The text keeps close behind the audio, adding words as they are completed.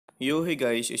Yo, hey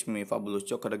guys, it's me Fabulous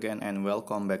Joker again and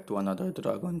welcome back to another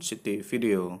Dragon City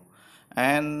video.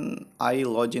 And I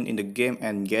log in the game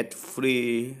and get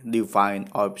free Divine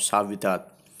Orbs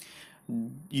habitat.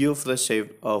 You've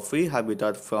received a free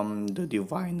habitat from the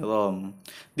Divine Realm.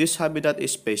 This habitat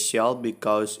is special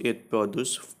because it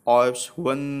produces orbs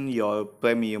when your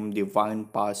premium Divine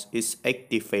Pass is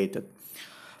activated.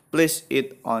 Place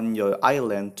it on your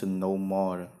island to know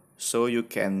more. So you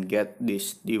can get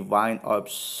this Divine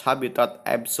Orbs habitat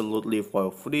absolutely for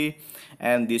free,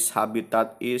 and this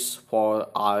habitat is for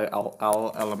RLL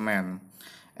element.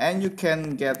 And you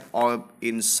can get orb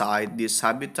inside this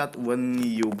habitat when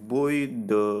you buy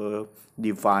the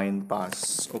Divine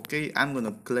Pass. Okay, I'm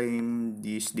gonna claim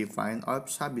this Divine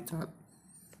Orbs habitat.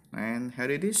 And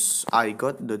here it is. I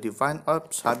got the Divine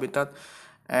Orbs habitat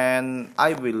and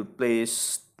I will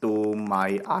place to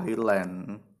my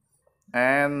island.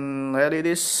 And here it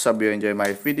is. Hope you enjoy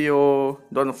my video.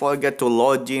 Don't forget to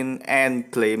log in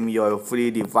and claim your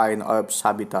free Divine Orbs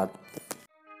habitat.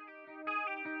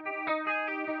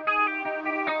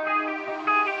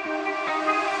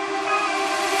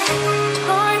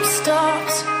 Time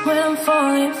stops when I'm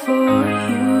falling for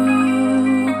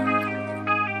you.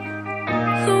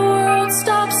 The world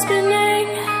stops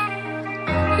spinning.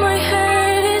 My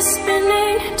head is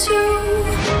spinning too.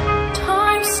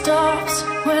 Time stops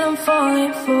when I'm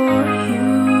falling for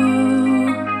you.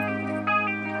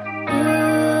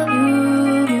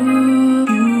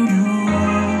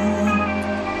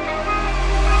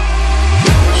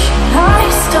 Should I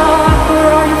stop or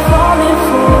are you falling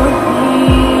for me?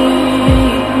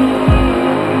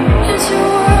 As your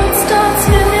world starts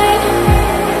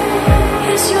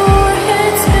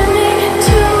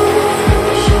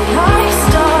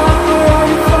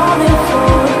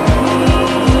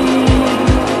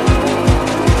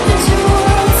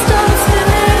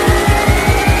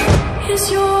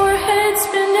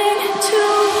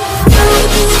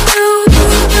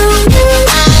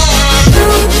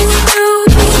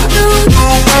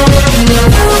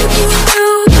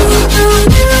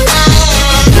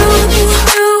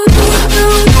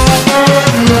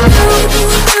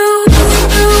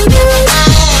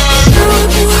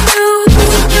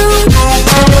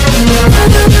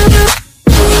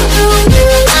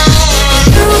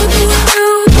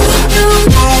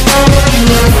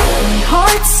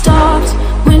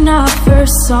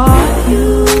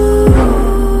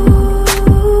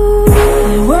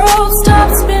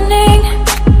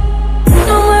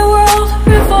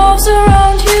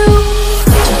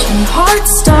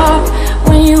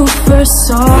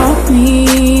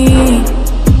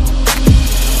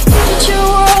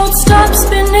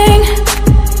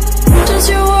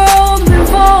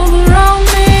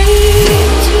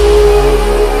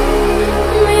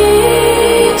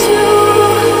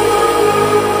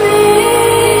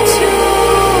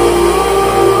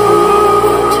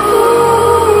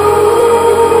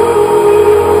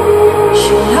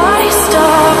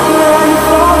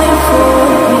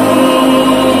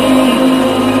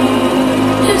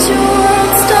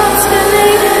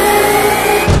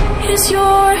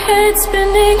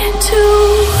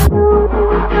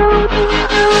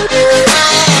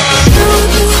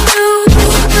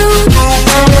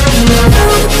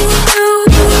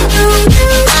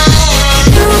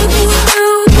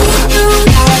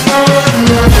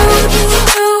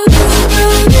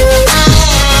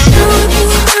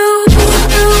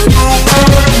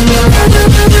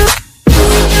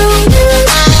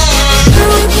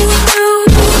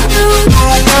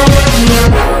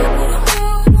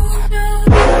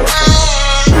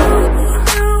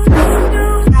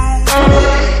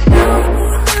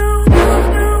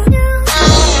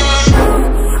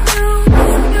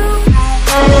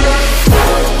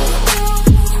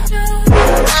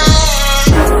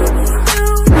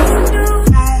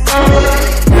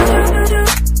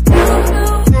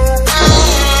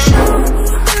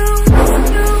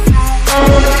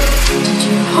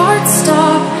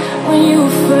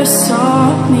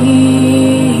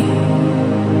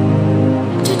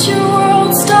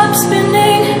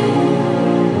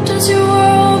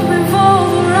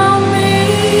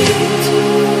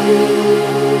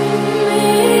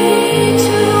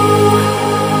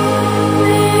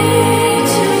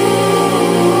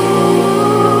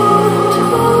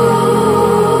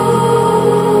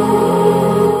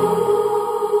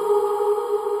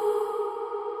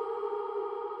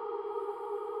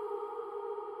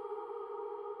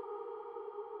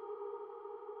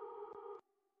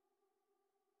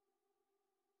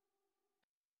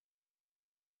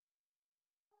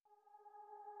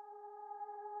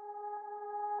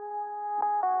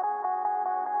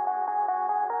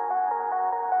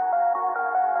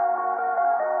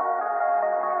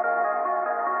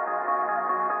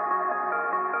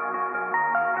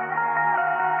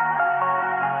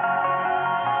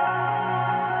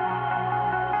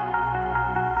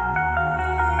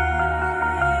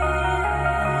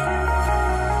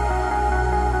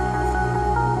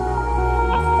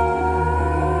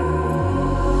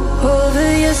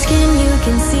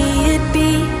can see it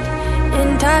beat,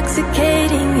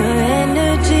 intoxicating your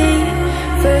energy.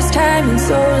 First time in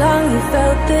so long you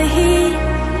felt the heat,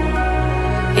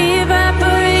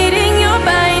 evaporating your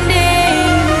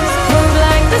bindings. Move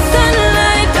like the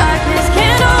sunlight, darkness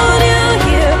can't hold you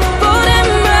here. Bold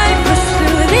and bright, push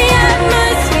through the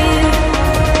atmosphere.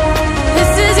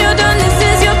 This is your dawn, this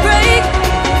is your break.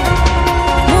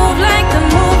 Move like the,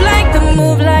 move like the,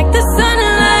 move like the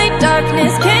sunlight,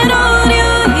 darkness can't hold you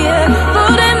here.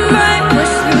 Bold and bright,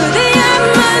 push through the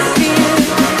atmosphere.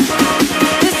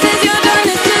 This is your dawn,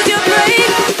 this is your break.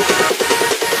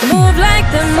 Move like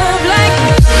the, move like the.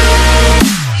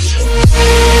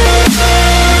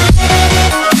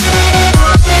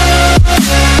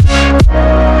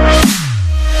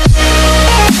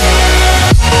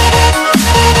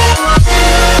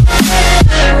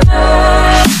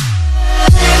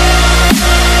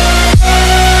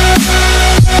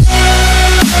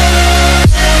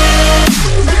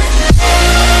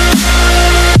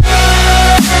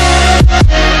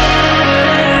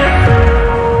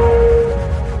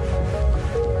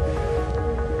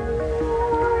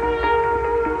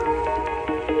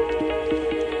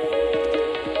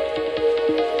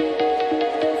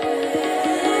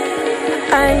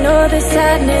 I know the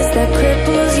sadness that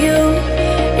cripples you,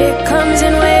 it comes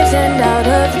in waves and out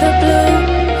of the blue.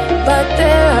 But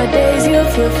there are days you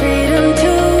feel freedom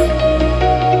too.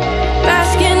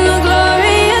 Bask in the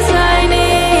glorious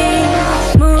lightning.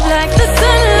 Move like the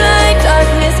sunlight,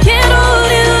 darkness can't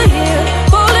hold you here.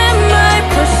 Bold and bright,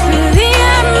 push through the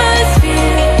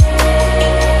atmosphere.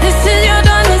 This is your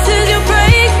dawn, this is your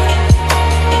break.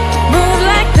 Move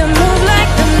like the, move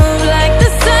like the, move like the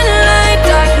sunlight,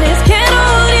 darkness can't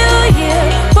hold you here.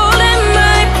 Bold and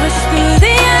bright, push through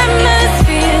the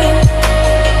atmosphere.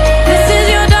 This is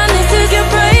your dawn, this is your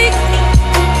break.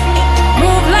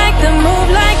 Move like the, move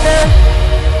like the,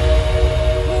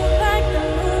 move like the,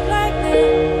 move like the,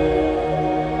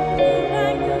 move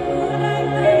like the, move like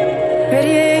the.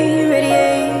 Radiate,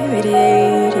 radiate,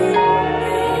 radiate.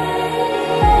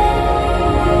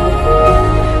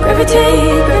 Gravitate.